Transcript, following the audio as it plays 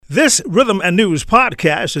This Rhythm and News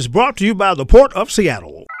podcast is brought to you by the Port of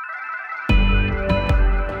Seattle.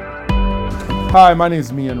 Hi, my name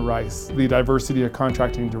is Mian Rice, the Diversity and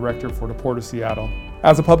Contracting Director for the Port of Seattle.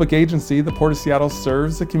 As a public agency, the Port of Seattle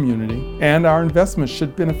serves the community, and our investments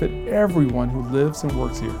should benefit everyone who lives and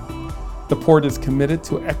works here. The Port is committed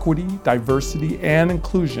to equity, diversity, and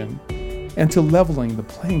inclusion, and to leveling the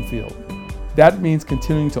playing field. That means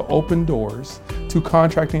continuing to open doors to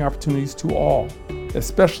contracting opportunities to all,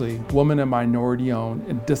 especially women and minority-owned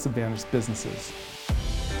and disadvantaged businesses.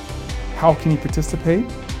 How can you participate?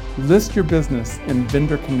 List your business in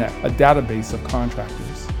Vendor Connect, a database of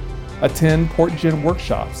contractors. Attend PortGen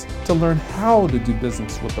workshops to learn how to do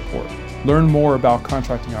business with the Port. Learn more about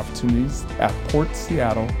contracting opportunities at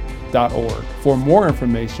portseattle.org. For more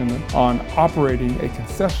information on operating a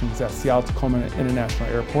concessions at Seattle-Tacoma International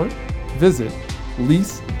Airport, visit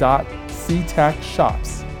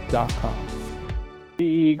lease.ctacshops.com.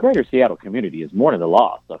 The Greater Seattle community is mourning the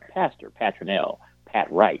loss of Pastor Patronell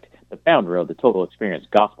Pat Wright, the founder of the Total Experience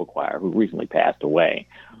Gospel Choir, who recently passed away.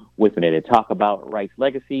 With me to talk about Wright's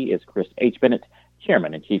legacy is Chris H. Bennett,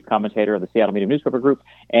 chairman and chief commentator of the Seattle Medium Newspaper Group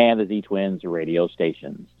and the Z-Twins radio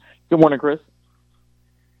stations. Good morning, Chris.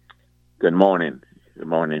 Good morning. Good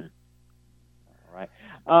morning. All right.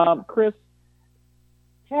 Chris,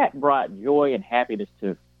 Pat brought joy and happiness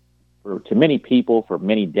to many people for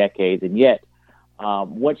many decades, and yet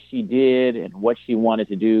what she did and what she wanted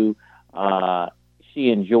to do,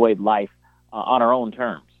 she enjoyed life on her own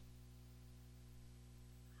terms.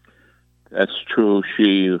 That's true.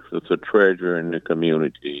 She was a treasure in the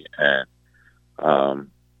community, and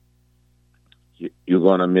you're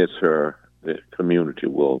going to miss her. The community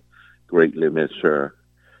will greatly miss her.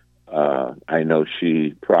 I know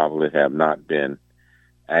she probably have not been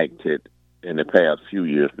active in the past few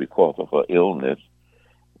years because of her illness,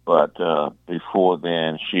 but before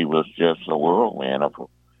then, she was just a whirlwind of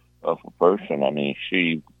a person. I mean,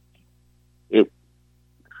 she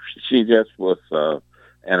just was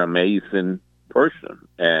an amazing person,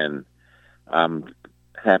 and I'm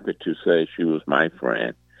happy to say she was my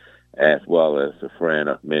friend, as well as a friend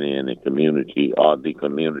of many in the community, or the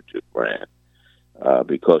community friend,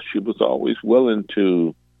 because she was always willing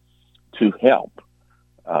to help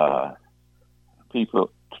people.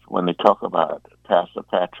 When they talk about Pastor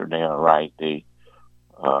Patronell Wright, they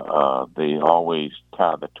always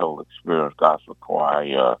tie the Total Experience Gospel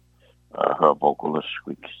Choir, her vocalist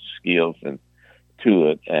skills, and to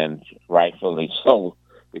it, and rightfully so,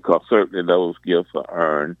 because certainly those gifts are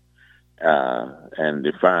earned and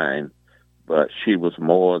defined. But she was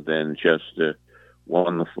more than just a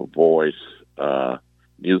wonderful voice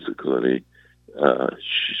musically.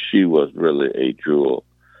 She was really a jewel.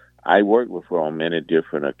 I worked with her on many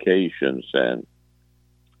different occasions, and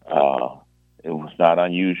it was not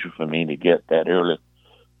unusual for me to get that early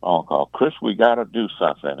phone call. Chris, we got to do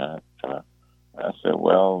something. I said,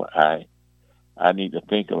 well, I need to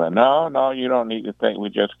think of it. No, you don't need to think.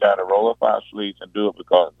 We just got to roll up our sleeves and do it,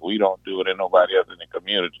 because we don't do it and nobody else in the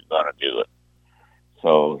community is going to do it.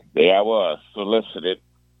 So there I was, solicited,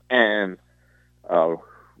 and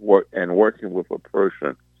working with a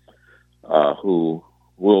person who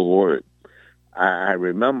will work. I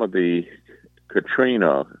remember the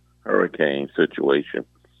Katrina hurricane situation.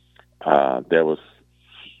 There was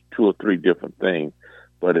 2 or 3 different things,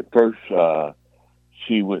 but at first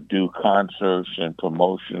she would do concerts and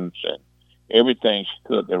promotions and everything she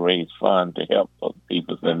could to raise funds to help those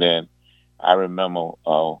people. And then I remember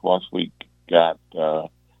once we got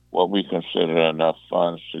what we considered enough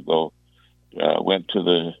funds to go, went to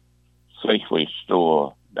the Safeway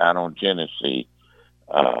store down on Genesee,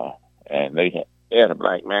 and they had a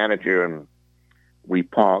black manager, and we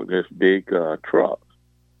parked this big truck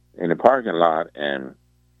in the parking lot, and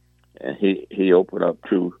he opened up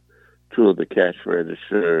two of the cash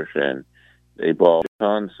registers, and they bought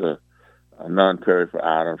tons of non-perishable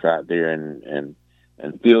items out there, and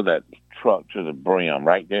filled that truck to the brim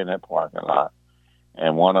right there in that parking lot.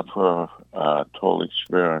 And one of her Total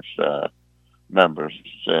Experience members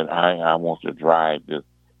said, I want to drive this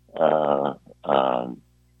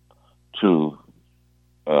to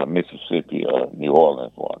Mississippi or New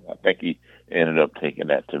Orleans one. I think he ended up taking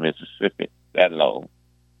that to Mississippi, that low.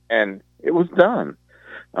 And it was done.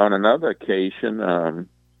 On another occasion,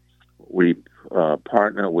 we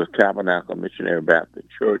partnered with Tabernacle Missionary Baptist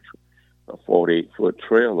Church, a 48-foot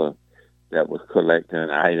trailer that was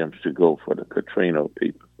collecting items to go for the Katrina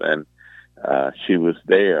people. And she was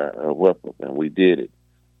there with us, and we did it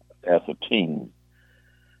as a team.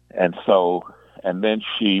 And then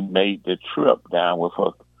she made the trip down with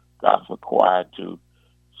her gospel choir to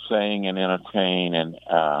sing and entertain and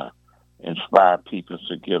inspire people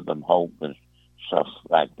to give them hope and stuff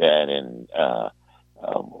like that. And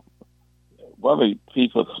whether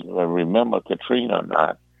people remember Katrina or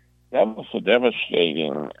not, that was a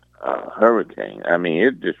devastating hurricane. I mean,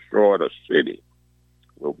 it destroyed a city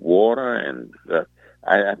with water, and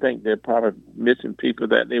I think they're probably missing people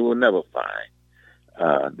that they will never find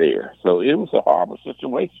there. So it was a horrible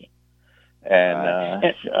situation.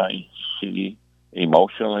 And she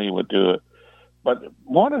emotionally would do it. But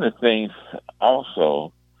one of the things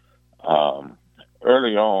also,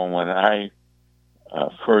 early on when I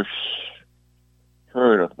first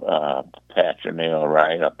heard of Patronell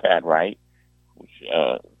Wright, or Pat Wright, which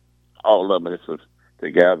all of us was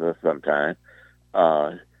together sometime,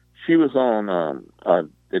 she was on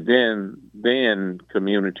the then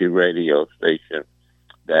community radio station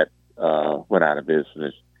that went out of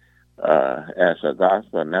business as a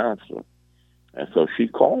gospel announcer. And so she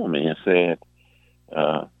called me and said,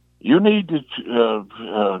 you need to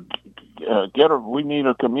we need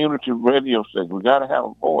a community radio station. We got to have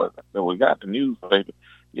a voice. So we got the newspaper.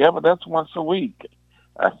 Yeah, but that's once a week.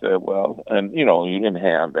 I said, well, and you didn't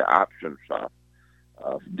have the options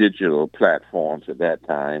of digital platforms at that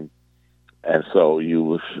time. And so you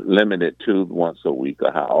was limited to once a week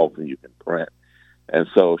or how often you can print. And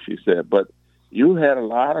so she said, but you had a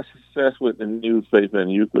lot of success with the newspaper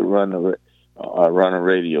and you could run a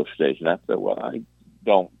radio station. I said, well, I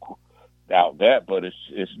don't doubt that, but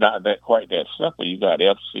it's not that quite that simple. You got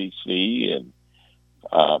FCC, and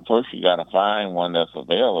first you got to find one that's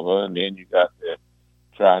available, and then you got to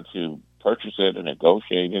try to purchase it and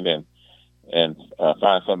negotiate it, and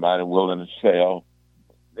find somebody willing to sell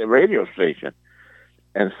the radio station.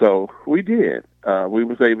 And so we did. We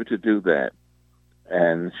was able to do that,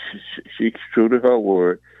 and she's true to her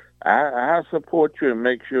word. I support you and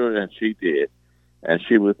make sure, and she did. And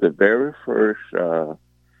she was the very first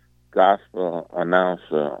gospel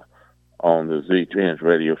announcer on the Z-Trans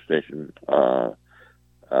radio station.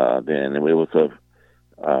 Then it was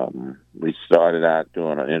we started out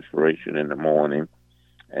doing an inspiration in the morning,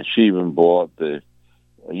 and she even bought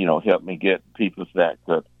helped me get people that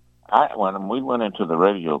could. When we went into the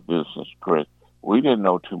radio business, Chris, we didn't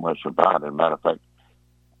know too much about it. Matter of fact,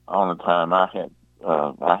 on the time I had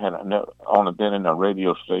only been in a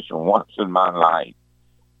radio station once in my life.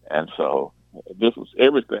 And so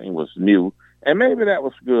everything was new. And maybe that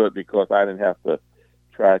was good because I didn't have to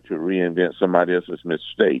try to reinvent somebody else's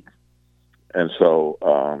mistake. And so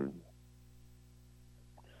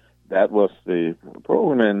that was the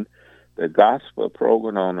program. And the gospel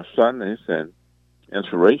program on the Sundays and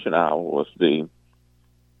Inspiration Hour was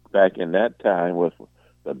back in that time was some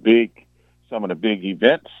of the big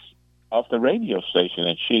events of the radio station.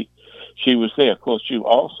 And she was there. Of course, she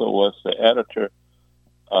also was the editor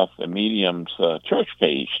of the Medium's church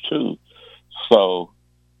page too. So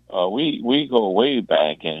we go way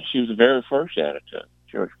back, and she was the very first editor,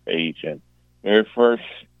 church page, and very first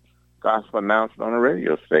gospel announcer on a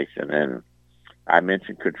radio station. And I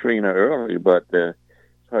mentioned Katrina earlier, but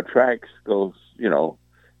her tracks goes,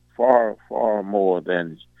 far, far more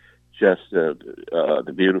than just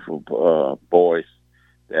the beautiful voice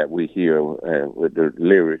that we hear with the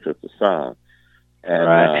lyrics of the song. And,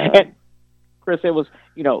 right. And Chris, it was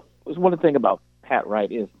one thing about Pat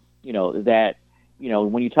Wright is, that,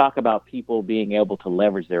 when you talk about people being able to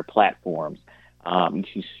leverage their platforms,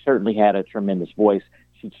 she certainly had a tremendous voice.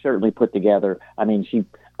 She certainly put together,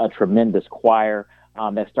 a tremendous choir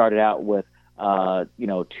that started out with,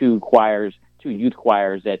 two youth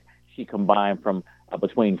choirs that she combined from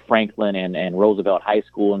between Franklin and Roosevelt High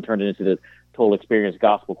School and turned it into the Total Experience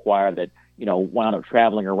Gospel Choir that, wound up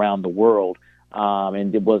traveling around the world.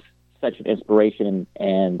 And it was such an inspiration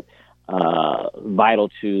and vital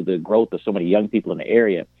to the growth of so many young people in the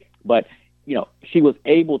area. But, she was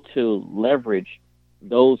able to leverage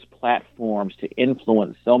those platforms to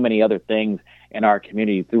influence so many other things in our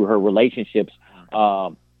community through her relationships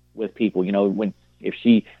with people. If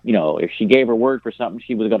she gave her word for something,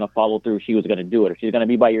 she was going to follow through. She was going to do it. If she's going to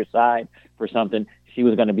be by your side for something, she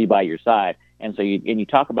was going to be by your side. And so you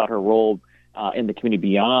talk about her role in the community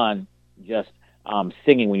beyond just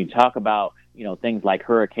singing. When you talk about, things like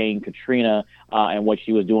Hurricane Katrina and what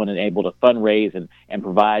she was doing and able to fundraise and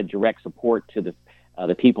provide direct support to the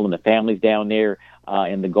people and the families down there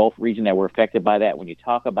in the Gulf region that were affected by that. When you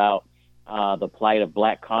talk about the plight of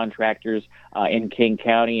black contractors in King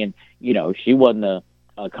County, and she wasn't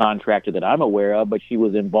a contractor that I'm aware of, but she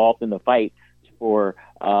was involved in the fight for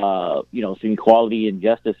some equality and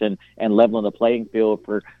justice and leveling the playing field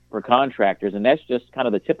for for contractors, and that's just kind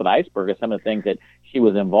of the tip of the iceberg of some of the things that she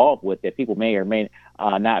was involved with that people may or may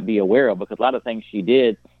not be aware of, because a lot of things she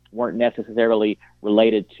did weren't necessarily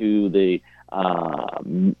related to the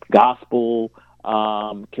gospel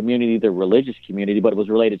community, the religious community, but it was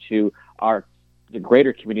related to the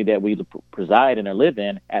greater community that we preside and live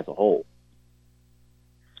in as a whole.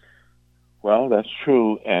 Well, that's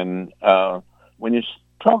true. And when you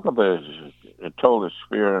talk about the total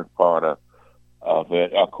spirit part of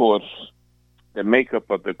it, of course, the makeup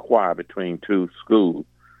of the choir between two schools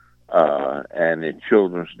and the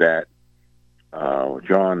children that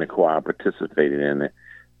joined the choir, participated in it,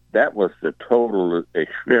 that was the total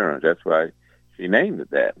experience. That's why she named it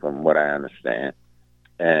that, from what I understand.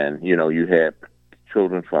 And, you know, you had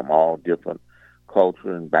children from all different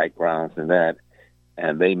cultures and backgrounds and that,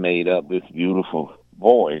 and they made up this beautiful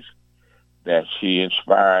voice that she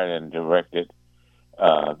inspired and directed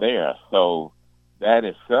there. So that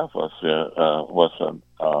itself was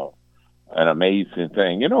an amazing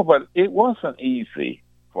thing, you know. But it wasn't easy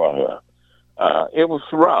for her. It was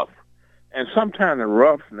rough, and sometimes the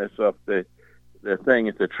roughness of the thing,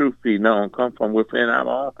 if the truth be known, come from within our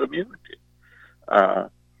own community.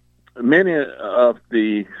 Many of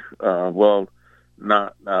the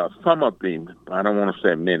some of the, I don't want to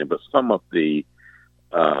say many, but some of the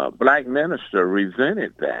black ministers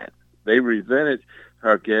resented that. They resented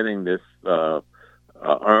her getting this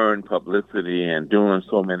earned publicity and doing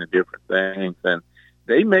so many different things, and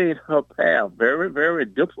they made her path very, very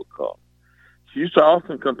difficult. She used to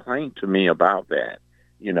often complain to me about that,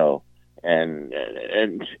 you know, and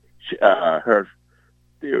her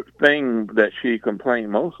the thing that she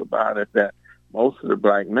complained most about is that most of the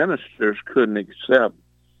black ministers couldn't accept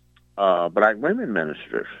black women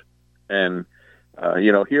ministers. And,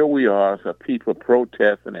 you know, here we are as a people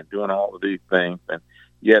protesting and doing all of these things, and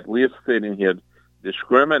yet we're sitting here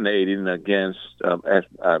discriminating against, as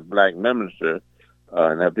black ministers,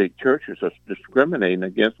 and our big churches are discriminating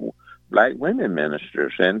against black women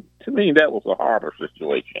ministers. And to me, that was a horrible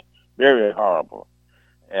situation, very horrible.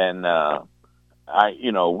 And,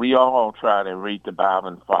 we all try to read the Bible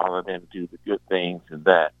and follow it and do the good things and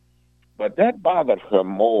that. But that bothered her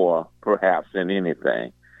more, perhaps, than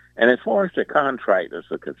anything. And as far as the contractors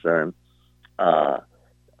are concerned, I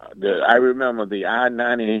remember the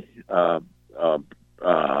I-90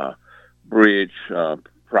 bridge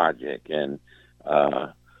project, and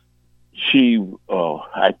I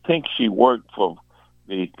think she worked for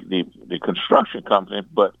the construction company.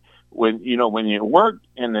 But when you work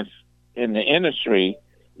in the industry,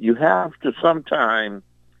 you have to sometimes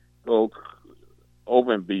go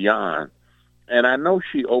over and beyond. And I know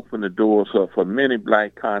she opened the doors up for many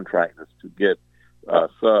black contractors to get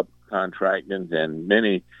subcontracting, and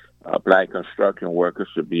many black construction workers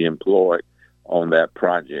to be employed on that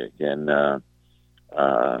project. And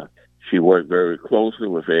she worked very closely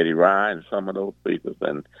with Eddie Ryan and some of those people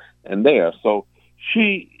and there. So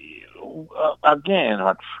she, again,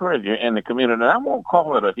 a treasure in the community. And I won't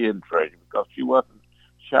call it a hidden treasure, because she wasn't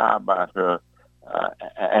shy about her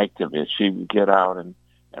activists. She would get out and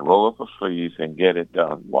roll up her sleeves and get it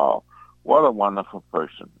done. Wow, what a wonderful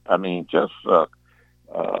person. I mean, just a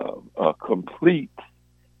complete,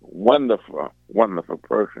 wonderful, wonderful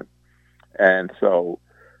person. And so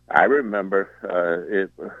I remember it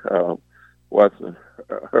wasn't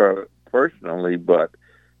her personally, but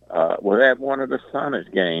was at one of the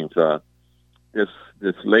Sonics games.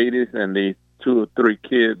 This lady and the 2 or 3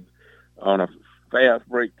 kids on a fast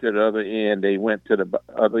break to the other end, they went to the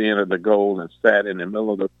other end of the goal and sat in the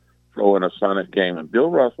middle of the floor in a Sonics game. And Bill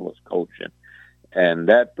Russell was coaching. And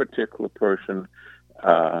that particular person,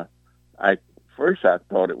 I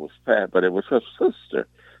thought it was Pat, but it was her sister.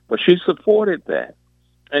 But she supported that.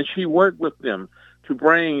 And she worked with them to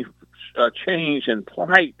bring change and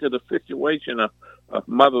plight to the situation of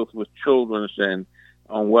mothers with children and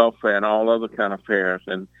on welfare and all other kind of affairs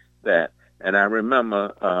and that. And I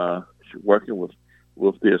remember working with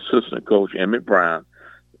the assistant coach, Emmett Bryant,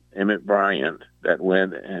 that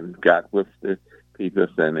went and got with the people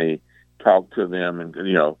and they talked to them. And,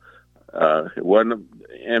 it wasn't,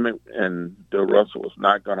 Emmett and Bill Russell was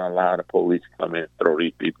not going to allow the police to come in and throw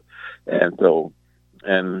these people. And so,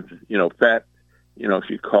 Pat,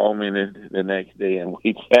 she called me the next day and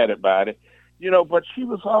we chatted about it, but she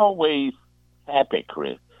was always happy,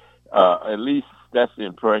 Chris. At least that's the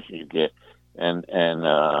impression you get.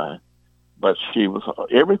 But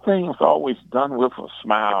everything was always done with a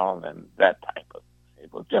smile and that type of thing.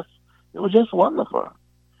 It was just wonderful.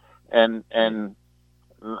 And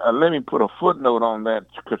let me put a footnote on that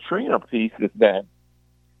Katrina piece, is that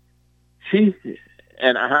she,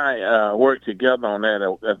 and I worked together on that,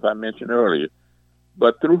 as I mentioned earlier.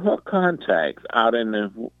 But through her contacts out in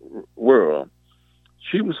the world,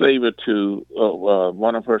 she was able to,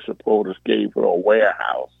 one of her supporters gave her a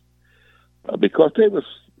warehouse because they was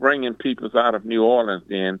bringing people out of New Orleans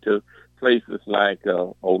then to places like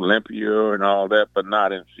Olympia and all that, but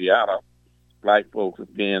not in Seattle. Black folks were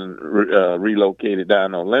being relocated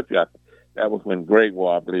down to Olympia. That was when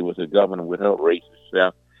Gregoire, I believe, was the governor with her racist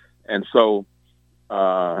self. And so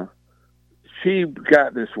she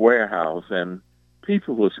got this warehouse, and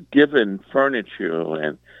people was given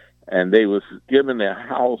furniture, and they was given their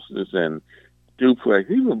houses and duplex,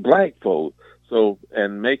 even black folk. So,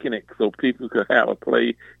 and making it so people could have a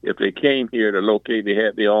place if they came here to locate, they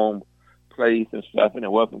had their own place and stuff, and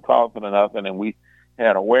it wasn't costing nothing. And we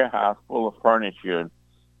had a warehouse full of furniture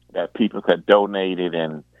that people could donate it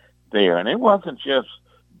in there. And it wasn't just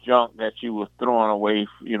junk that you was throwing away,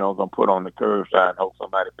 gonna put on the curbside and hope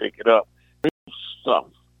somebody pick it up. Real stuff.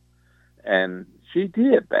 And she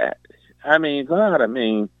did that. I mean, God,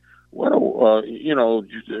 what a,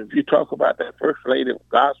 if you talk about that First Lady of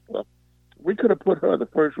Gospel, we could have put her the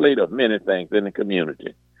First Lady of many things in the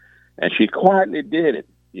community. And she quietly did it,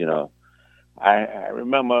 I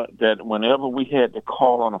remember that whenever we had to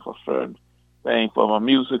call on her for certain things for my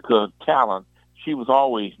musical talent, she was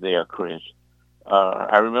always there, Chris.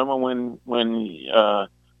 I remember when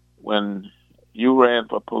you ran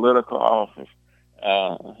for political office,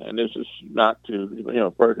 and this is not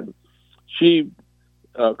to person, she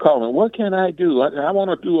called me. What can I do? I want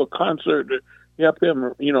to do a concert to help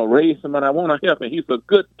him, raise him, and I want to help him. He's a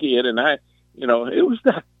good kid, and it was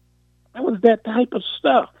that type of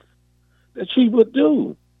stuff that she would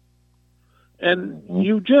do, and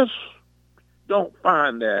you just don't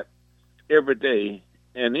find that every day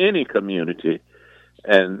in any community.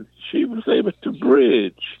 And she was able to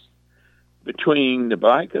bridge between the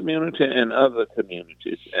black community and other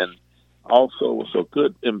communities, and also was a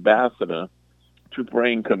good ambassador to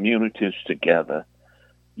bring communities together.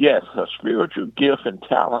 Yes, her spiritual gift and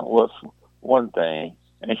talent was one thing,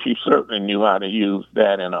 and she certainly knew how to use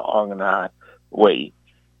that in an organized way,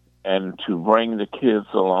 and to bring the kids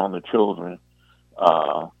along, the children.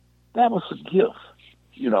 That was a gift,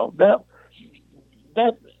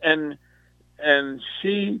 and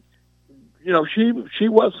she, she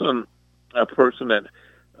wasn't a person that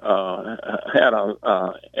had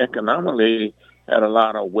economically had a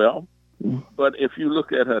lot of wealth, but if you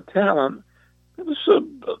look at her talent,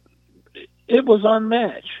 it was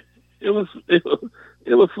unmatched. It was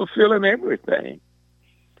fulfilling everything.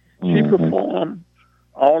 She performed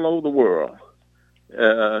all over the world.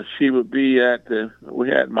 She would be we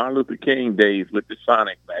had Martin Luther King days with the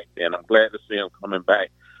Sonic back then. I'm glad to see him coming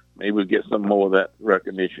back. Maybe we'll get some more of that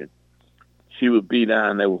recognition. She would be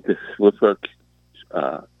down there with her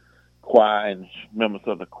choir and members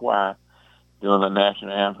of the choir doing the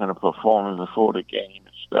national anthem and performing before the game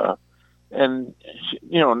and stuff. And, she,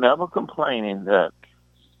 never complaining that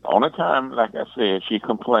the only time, like I said, she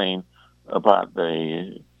complained about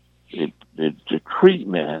the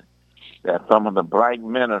treatment that some of the black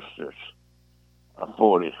ministers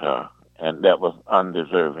afforded her, and that was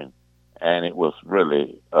undeserving. And it was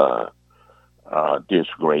really a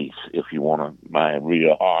disgrace, if you want my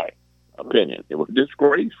real hard opinion. It was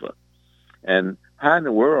disgraceful. And how in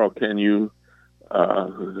the world can you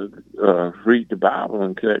read the Bible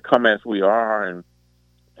and come as we are,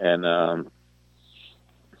 and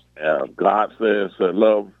God says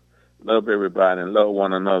love everybody and love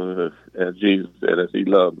one another as Jesus said, as He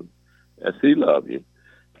loved you,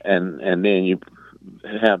 and then you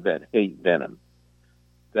have that hate venom.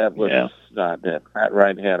 That was not that. Pat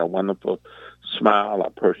Wright had a wonderful smile, a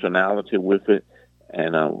personality with it,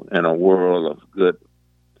 and a world of good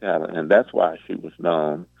talent, and that's why she was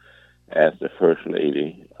known as the First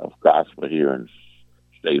Lady of Gospel here in the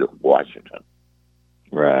state of Washington.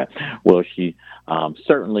 Right. Well, she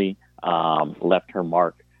certainly left her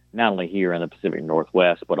mark not only here in the Pacific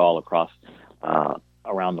Northwest, but all across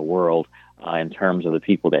around the world in terms of the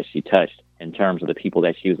people that she touched, in terms of the people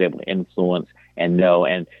that she was able to influence and know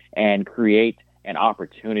and create an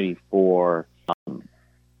opportunity for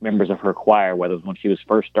members of her choir, whether it was when she was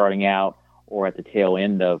first starting out or at the tail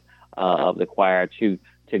end of the choir, to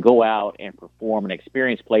go out and perform and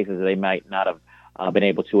experience places that they might not have been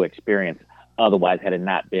able to experience otherwise had it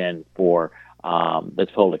not been for the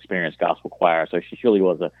Total Experience Gospel Choir. So she surely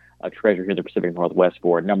was a treasure here in the Pacific Northwest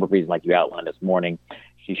for a number of reasons, like you outlined this morning.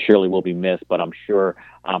 She surely will be missed, but I'm sure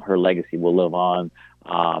her legacy will live on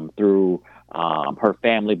through her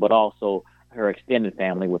family, but also her extended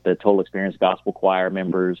family with the Total Experience Gospel Choir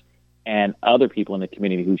members and other people in the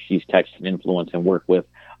community who she's touched and influenced and worked with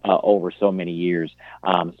over so many years.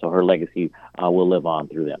 So her legacy will live on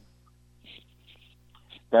through them.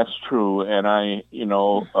 That's true, and I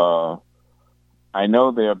know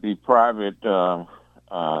there'll be private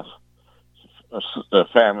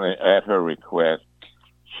family at her request.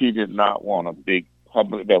 She did not want a big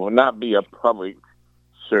public. There will not be a public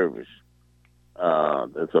service.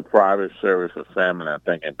 It's a private service for family, I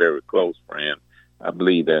think, and very close friends. I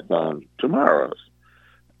believe that's on tomorrow's.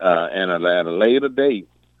 And at a later date,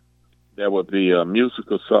 there will be a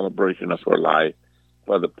musical celebration of her life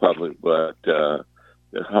for the public, but the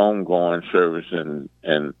homegoing service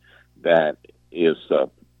and that is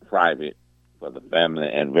private for the family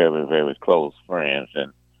and very, very close friends,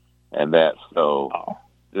 and that's so.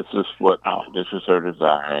 This is her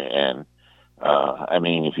desire, and I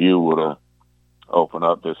mean, if you would have opened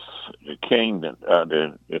up the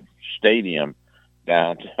stadium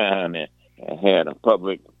downtown and had a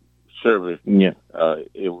public service, you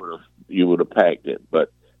would have packed it.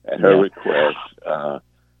 But at her request, her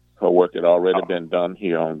work had already been done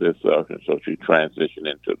here on this earth, and so she transitioned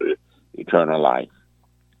into the eternal life.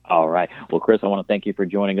 All right. Well, Chris, I want to thank you for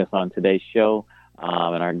joining us on today's show,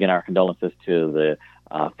 and our condolences to the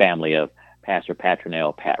family of Pastor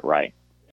Patronell, Pat Wright.